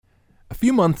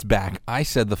few months back, I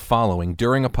said the following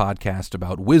during a podcast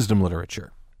about wisdom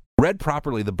literature. Read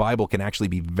properly, the Bible can actually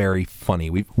be very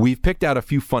funny. We've picked out a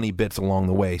few funny bits along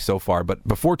the way so far, but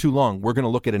before too long, we're going to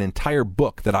look at an entire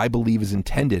book that I believe is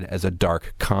intended as a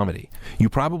dark comedy. You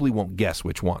probably won't guess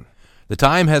which one. The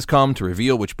time has come to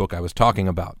reveal which book I was talking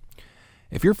about.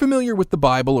 If you're familiar with the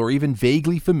Bible or even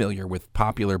vaguely familiar with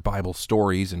popular Bible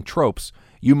stories and tropes,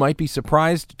 you might be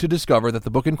surprised to discover that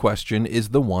the book in question is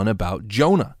the one about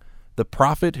Jonah, the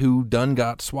prophet who done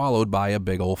got swallowed by a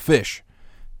big ol' fish.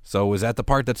 So is that the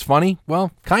part that's funny?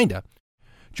 Well, kinda.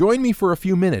 Join me for a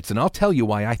few minutes and I'll tell you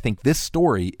why I think this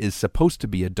story is supposed to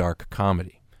be a dark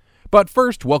comedy. But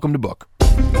first, welcome to Book.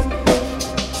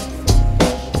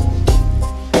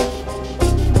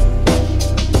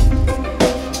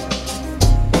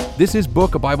 This is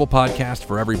Book, a Bible podcast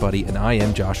for everybody, and I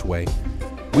am Josh Way.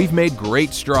 We've made great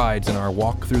strides in our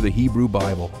walk through the Hebrew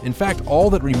Bible. In fact, all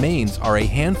that remains are a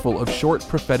handful of short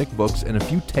prophetic books and a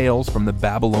few tales from the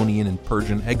Babylonian and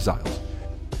Persian exiles.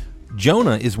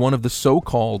 Jonah is one of the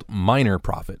so-called minor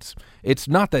prophets. It's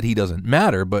not that he doesn't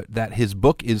matter, but that his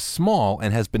book is small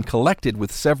and has been collected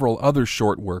with several other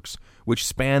short works which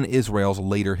span Israel's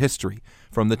later history,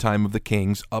 from the time of the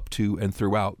kings up to and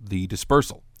throughout the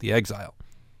dispersal, the exile.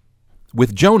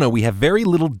 With Jonah, we have very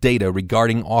little data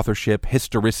regarding authorship,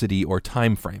 historicity, or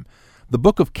time frame. The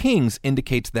Book of Kings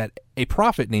indicates that a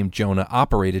prophet named Jonah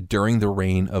operated during the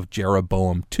reign of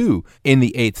Jeroboam II in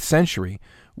the 8th century,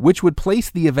 which would place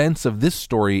the events of this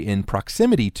story in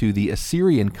proximity to the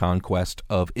Assyrian conquest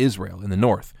of Israel in the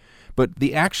north. But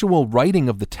the actual writing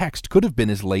of the text could have been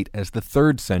as late as the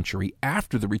 3rd century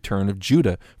after the return of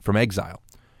Judah from exile.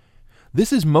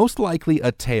 This is most likely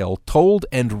a tale told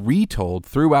and retold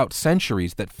throughout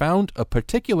centuries that found a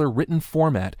particular written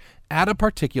format at a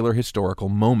particular historical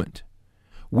moment.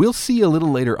 We'll see a little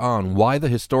later on why the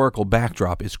historical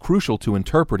backdrop is crucial to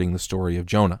interpreting the story of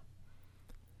Jonah.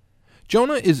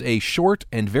 Jonah is a short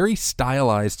and very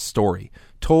stylized story,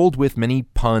 told with many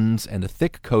puns and a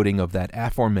thick coating of that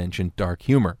aforementioned dark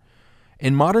humor.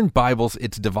 In modern Bibles,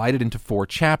 it's divided into 4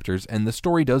 chapters, and the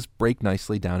story does break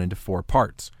nicely down into 4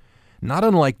 parts. Not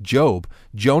unlike Job,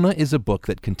 Jonah is a book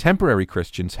that contemporary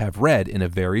Christians have read in a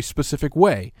very specific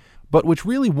way, but which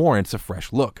really warrants a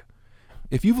fresh look.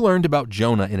 If you've learned about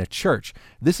Jonah in a church,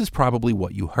 this is probably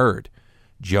what you heard.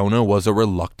 Jonah was a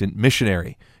reluctant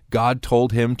missionary. God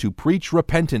told him to preach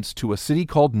repentance to a city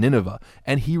called Nineveh,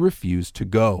 and he refused to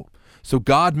go. So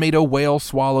God made a whale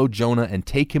swallow Jonah and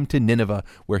take him to Nineveh,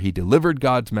 where he delivered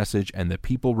God's message, and the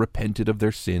people repented of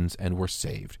their sins and were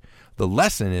saved. The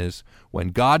lesson is, when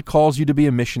God calls you to be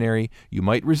a missionary, you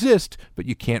might resist, but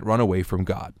you can't run away from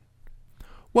God.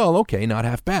 Well, okay, not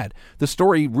half bad. The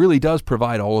story really does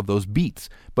provide all of those beats,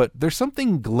 but there's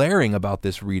something glaring about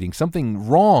this reading, something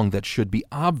wrong that should be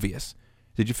obvious.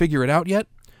 Did you figure it out yet?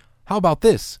 How about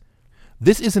this?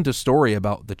 This isn't a story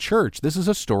about the church. This is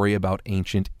a story about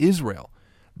ancient Israel.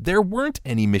 There weren't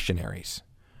any missionaries.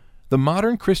 The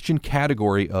modern Christian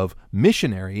category of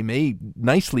missionary may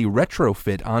nicely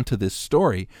retrofit onto this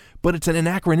story, but it's an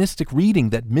anachronistic reading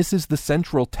that misses the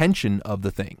central tension of the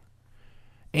thing.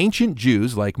 Ancient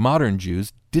Jews, like modern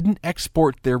Jews, didn't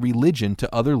export their religion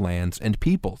to other lands and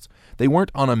peoples. They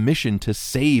weren't on a mission to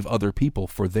save other people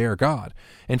for their God.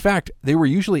 In fact, they were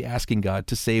usually asking God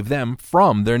to save them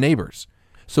from their neighbors.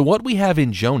 So what we have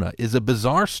in Jonah is a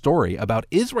bizarre story about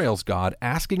Israel's God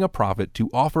asking a prophet to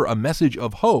offer a message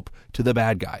of hope to the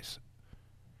bad guys.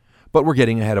 But we're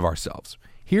getting ahead of ourselves.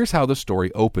 Here's how the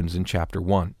story opens in chapter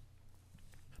 1.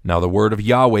 Now the word of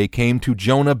Yahweh came to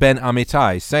Jonah ben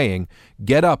Amittai, saying,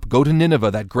 "Get up, go to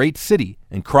Nineveh, that great city,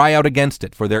 and cry out against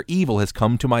it, for their evil has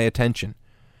come to my attention."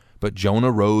 But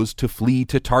Jonah rose to flee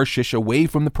to Tarshish away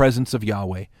from the presence of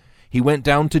Yahweh. He went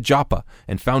down to Joppa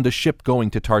and found a ship going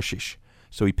to Tarshish.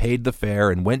 So he paid the fare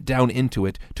and went down into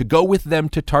it to go with them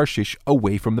to Tarshish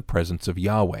away from the presence of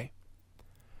Yahweh.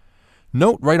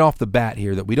 Note right off the bat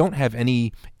here that we don't have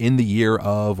any in the year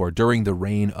of or during the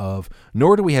reign of,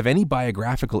 nor do we have any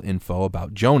biographical info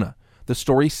about Jonah. The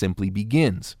story simply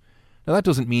begins. Now that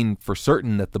doesn't mean for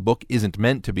certain that the book isn't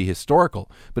meant to be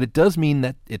historical, but it does mean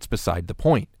that it's beside the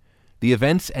point. The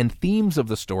events and themes of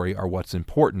the story are what's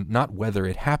important, not whether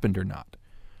it happened or not.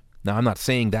 Now, I'm not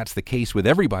saying that's the case with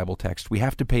every Bible text. We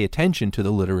have to pay attention to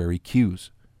the literary cues.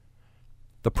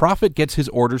 The prophet gets his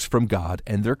orders from God,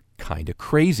 and they're kind of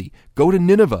crazy. Go to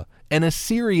Nineveh, an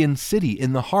Assyrian city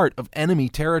in the heart of enemy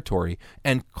territory,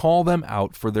 and call them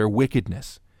out for their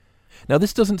wickedness. Now,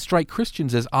 this doesn't strike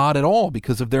Christians as odd at all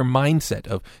because of their mindset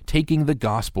of taking the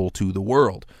gospel to the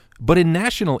world. But in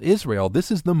national Israel,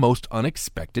 this is the most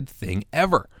unexpected thing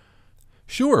ever.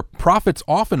 Sure, prophets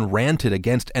often ranted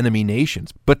against enemy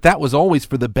nations, but that was always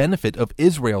for the benefit of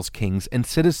Israel's kings and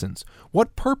citizens.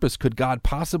 What purpose could God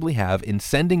possibly have in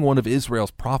sending one of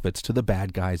Israel's prophets to the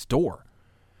bad guy's door?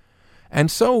 And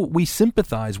so we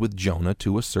sympathize with Jonah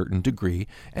to a certain degree,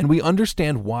 and we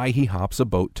understand why he hops a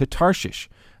boat to Tarshish,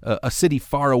 a city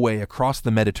far away across the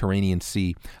Mediterranean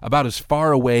Sea, about as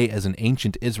far away as an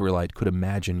ancient Israelite could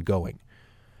imagine going.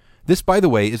 This, by the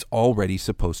way, is already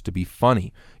supposed to be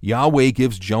funny. Yahweh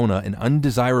gives Jonah an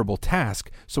undesirable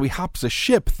task, so he hops a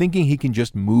ship thinking he can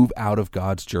just move out of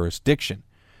God's jurisdiction.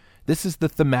 This is the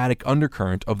thematic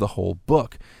undercurrent of the whole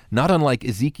book, not unlike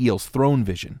Ezekiel's throne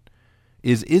vision.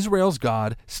 Is Israel's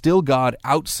God still God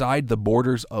outside the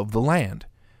borders of the land?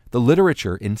 The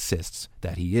literature insists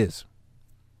that he is.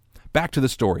 Back to the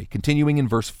story, continuing in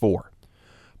verse 4.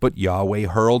 But Yahweh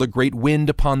hurled a great wind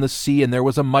upon the sea, and there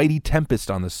was a mighty tempest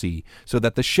on the sea, so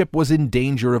that the ship was in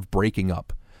danger of breaking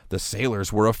up. The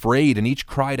sailors were afraid, and each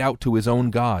cried out to his own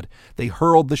God. They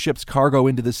hurled the ship's cargo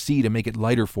into the sea to make it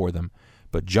lighter for them.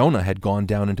 But Jonah had gone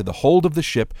down into the hold of the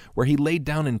ship, where he laid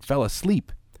down and fell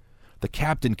asleep. The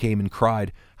captain came and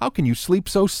cried, "How can you sleep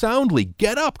so soundly?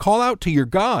 Get up, call out to your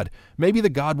God. Maybe the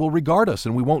God will regard us,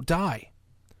 and we won't die."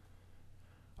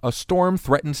 A storm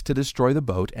threatens to destroy the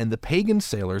boat, and the pagan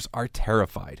sailors are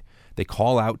terrified. They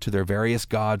call out to their various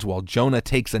gods while Jonah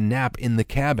takes a nap in the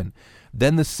cabin.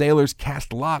 Then the sailors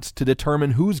cast lots to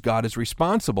determine whose god is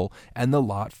responsible, and the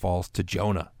lot falls to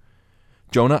Jonah.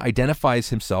 Jonah identifies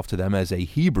himself to them as a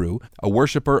Hebrew, a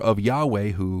worshiper of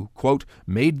Yahweh who, quote,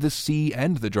 made the sea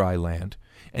and the dry land,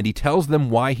 and he tells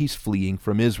them why he's fleeing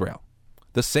from Israel.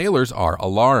 The sailors are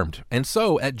alarmed, and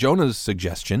so, at Jonah's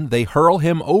suggestion, they hurl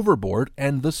him overboard,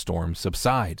 and the storm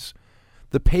subsides.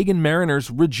 The pagan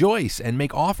mariners rejoice and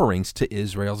make offerings to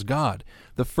Israel's God.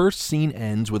 The first scene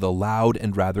ends with a loud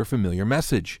and rather familiar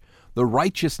message. The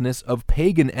righteousness of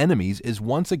pagan enemies is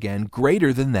once again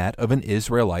greater than that of an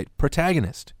Israelite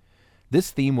protagonist.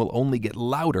 This theme will only get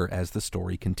louder as the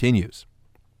story continues.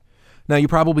 Now, you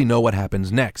probably know what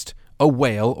happens next. A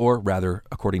whale, or rather,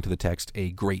 according to the text,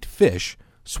 a great fish,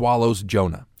 swallows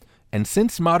Jonah. And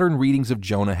since modern readings of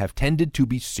Jonah have tended to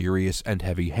be serious and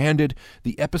heavy-handed,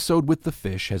 the episode with the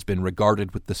fish has been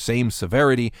regarded with the same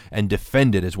severity and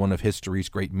defended as one of history's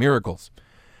great miracles.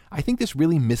 I think this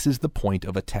really misses the point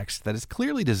of a text that is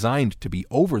clearly designed to be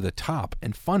over the top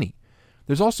and funny.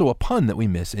 There's also a pun that we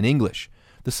miss in English.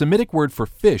 The Semitic word for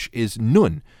fish is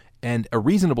nun, and a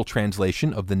reasonable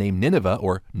translation of the name Nineveh,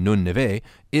 or Nun-Neve,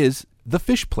 is the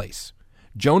fish place.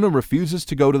 Jonah refuses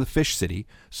to go to the fish city,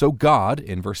 so God,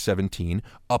 in verse 17,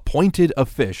 appointed a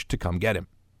fish to come get him.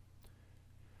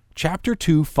 Chapter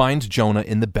 2 finds Jonah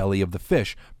in the belly of the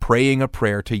fish, praying a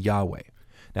prayer to Yahweh.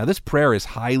 Now, this prayer is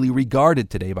highly regarded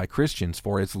today by Christians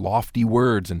for its lofty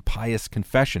words and pious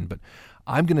confession, but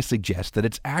I'm going to suggest that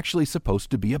it's actually supposed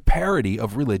to be a parody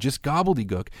of religious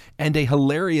gobbledygook and a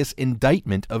hilarious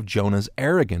indictment of Jonah's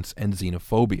arrogance and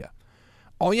xenophobia.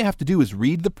 All you have to do is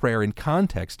read the prayer in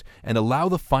context and allow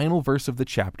the final verse of the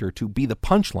chapter to be the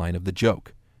punchline of the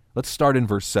joke. Let's start in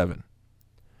verse 7.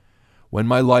 When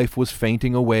my life was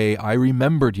fainting away, I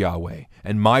remembered Yahweh,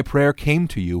 and my prayer came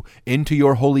to you into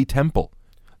your holy temple.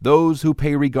 Those who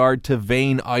pay regard to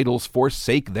vain idols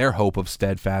forsake their hope of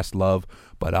steadfast love,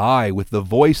 but I, with the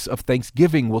voice of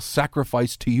thanksgiving, will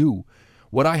sacrifice to you.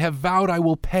 What I have vowed I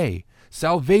will pay.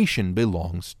 Salvation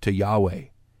belongs to Yahweh.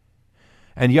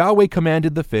 And Yahweh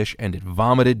commanded the fish, and it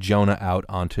vomited Jonah out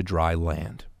onto dry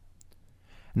land.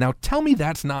 Now tell me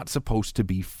that's not supposed to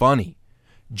be funny.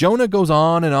 Jonah goes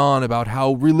on and on about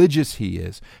how religious he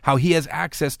is, how he has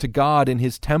access to God in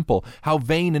his temple, how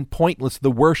vain and pointless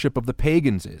the worship of the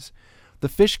pagans is. The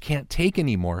fish can't take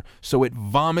anymore, so it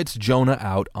vomits Jonah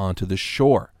out onto the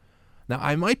shore. Now,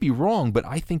 I might be wrong, but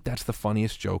I think that's the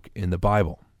funniest joke in the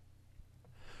Bible.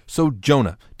 So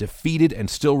Jonah, defeated and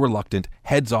still reluctant,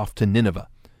 heads off to Nineveh.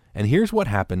 And here's what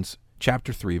happens,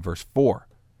 chapter 3, verse 4.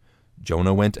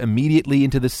 Jonah went immediately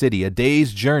into the city, a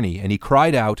day's journey, and he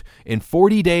cried out, "In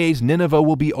 40 days Nineveh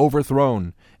will be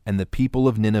overthrown." And the people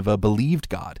of Nineveh believed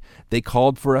God. They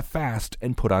called for a fast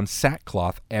and put on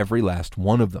sackcloth, every last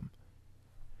one of them.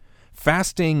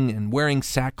 Fasting and wearing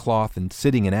sackcloth and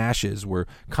sitting in ashes were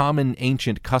common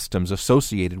ancient customs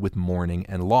associated with mourning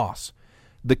and loss.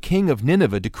 The king of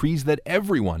Nineveh decrees that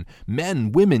everyone,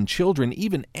 men, women, children,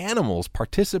 even animals,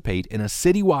 participate in a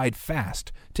citywide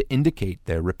fast to indicate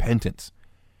their repentance.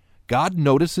 God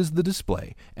notices the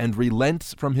display and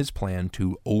relents from his plan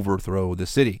to overthrow the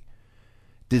city.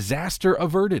 Disaster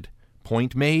averted.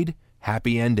 Point made.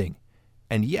 Happy ending.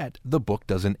 And yet, the book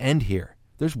doesn't end here.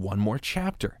 There's one more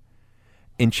chapter.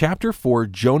 In chapter 4,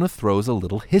 Jonah throws a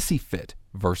little hissy fit.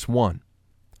 Verse 1.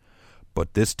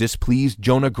 But this displeased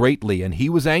Jonah greatly, and he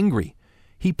was angry.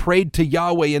 He prayed to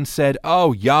Yahweh and said,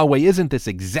 "Oh, Yahweh, isn't this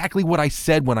exactly what I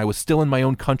said when I was still in my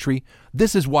own country?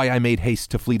 This is why I made haste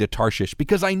to flee to Tarshish,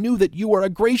 because I knew that you are a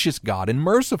gracious God and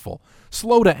merciful,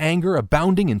 slow to anger,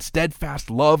 abounding in steadfast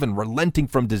love, and relenting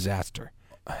from disaster.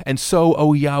 And so,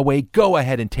 O Yahweh, go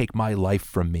ahead and take my life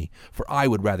from me, for I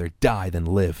would rather die than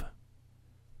live."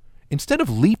 Instead of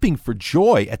leaping for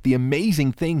joy at the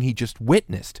amazing thing he just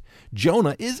witnessed,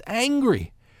 Jonah is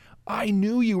angry. "I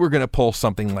knew you were going to pull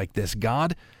something like this,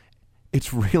 God."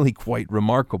 It's really quite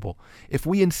remarkable. If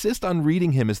we insist on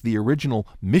reading him as the original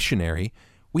missionary,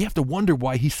 we have to wonder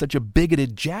why he's such a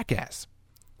bigoted jackass.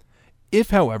 If,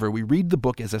 however, we read the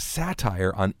book as a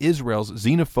satire on Israel's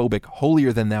xenophobic,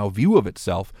 holier-than-thou view of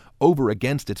itself over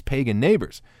against its pagan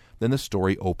neighbors, then the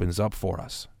story opens up for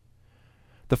us.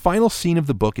 The final scene of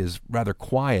the book is rather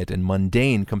quiet and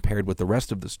mundane compared with the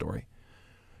rest of the story.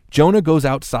 Jonah goes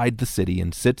outside the city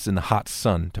and sits in the hot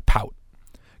sun to pout.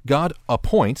 God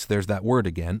appoints, there's that word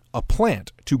again, a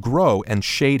plant to grow and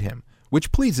shade him,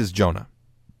 which pleases Jonah.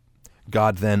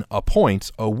 God then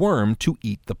appoints a worm to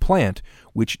eat the plant,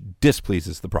 which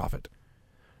displeases the prophet.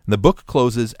 The book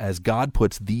closes as God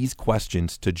puts these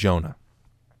questions to Jonah.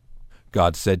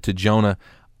 God said to Jonah,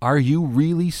 "Are you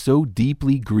really so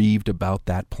deeply grieved about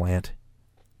that plant?"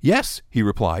 "Yes," he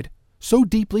replied, "so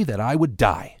deeply that I would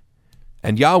die."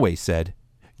 And Yahweh said,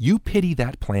 "You pity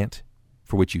that plant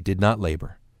for which you did not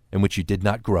labor, and which you did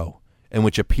not grow, and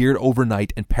which appeared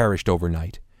overnight and perished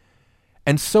overnight.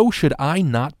 And so should I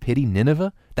not pity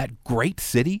Nineveh, that great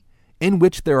city, in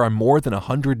which there are more than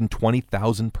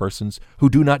 120,000 persons who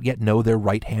do not yet know their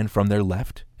right hand from their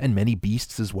left, and many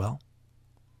beasts as well?"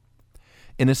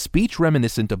 In a speech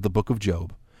reminiscent of the book of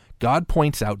Job, God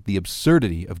points out the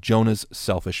absurdity of Jonah's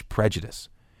selfish prejudice.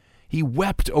 He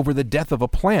wept over the death of a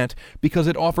plant because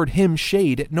it offered him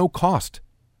shade at no cost.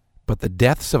 But the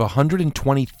deaths of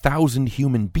 120,000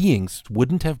 human beings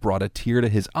wouldn't have brought a tear to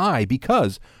his eye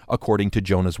because, according to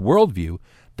Jonah's worldview,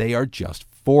 they are just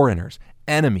foreigners,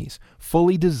 enemies,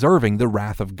 fully deserving the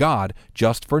wrath of God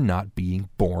just for not being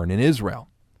born in Israel.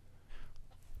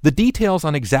 The details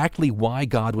on exactly why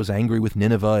God was angry with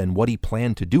Nineveh and what he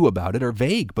planned to do about it are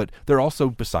vague, but they're also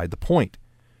beside the point.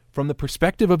 From the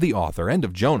perspective of the author and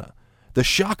of Jonah, the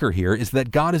shocker here is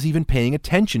that God is even paying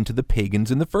attention to the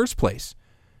pagans in the first place.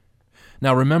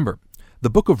 Now remember, the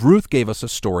book of Ruth gave us a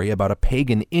story about a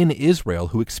pagan in Israel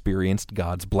who experienced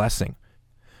God's blessing.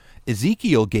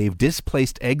 Ezekiel gave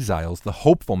displaced exiles the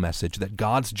hopeful message that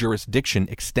God's jurisdiction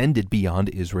extended beyond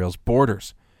Israel's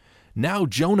borders. Now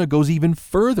Jonah goes even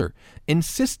further,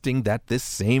 insisting that this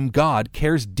same God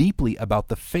cares deeply about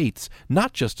the fates,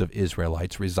 not just of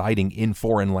Israelites residing in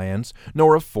foreign lands,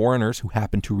 nor of foreigners who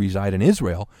happen to reside in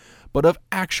Israel, but of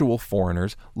actual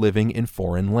foreigners living in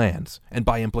foreign lands, and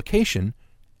by implication,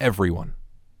 everyone.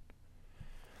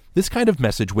 This kind of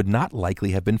message would not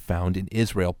likely have been found in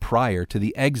Israel prior to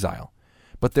the exile,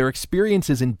 but their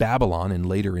experiences in Babylon and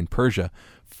later in Persia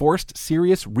forced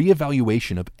serious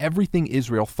reevaluation of everything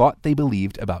Israel thought they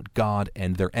believed about God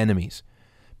and their enemies.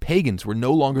 Pagans were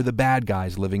no longer the bad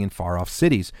guys living in far-off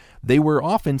cities. They were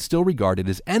often still regarded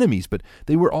as enemies, but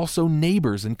they were also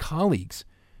neighbors and colleagues.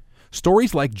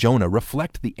 Stories like Jonah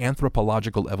reflect the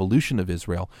anthropological evolution of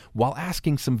Israel while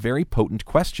asking some very potent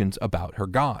questions about her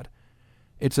God.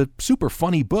 It's a super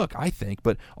funny book, I think,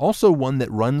 but also one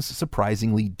that runs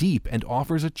surprisingly deep and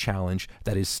offers a challenge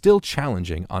that is still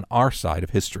challenging on our side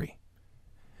of history.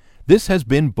 This has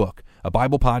been Book, a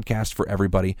Bible podcast for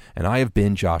everybody, and I have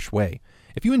been Josh Way.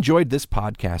 If you enjoyed this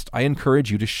podcast, I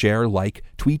encourage you to share, like,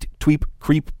 tweet, tweep,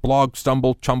 creep, blog,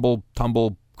 stumble, chumble,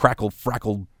 tumble, crackle,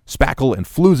 frackle, spackle, and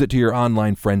flooze it to your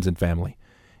online friends and family.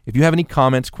 If you have any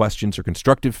comments, questions, or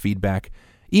constructive feedback,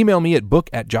 email me at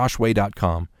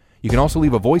book@joshway.com. You can also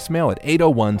leave a voicemail at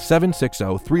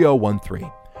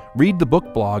 801-760-3013. Read the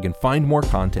book blog and find more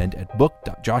content at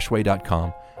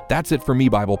book.joshway.com. That's it for me,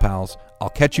 Bible pals. I'll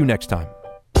catch you next time.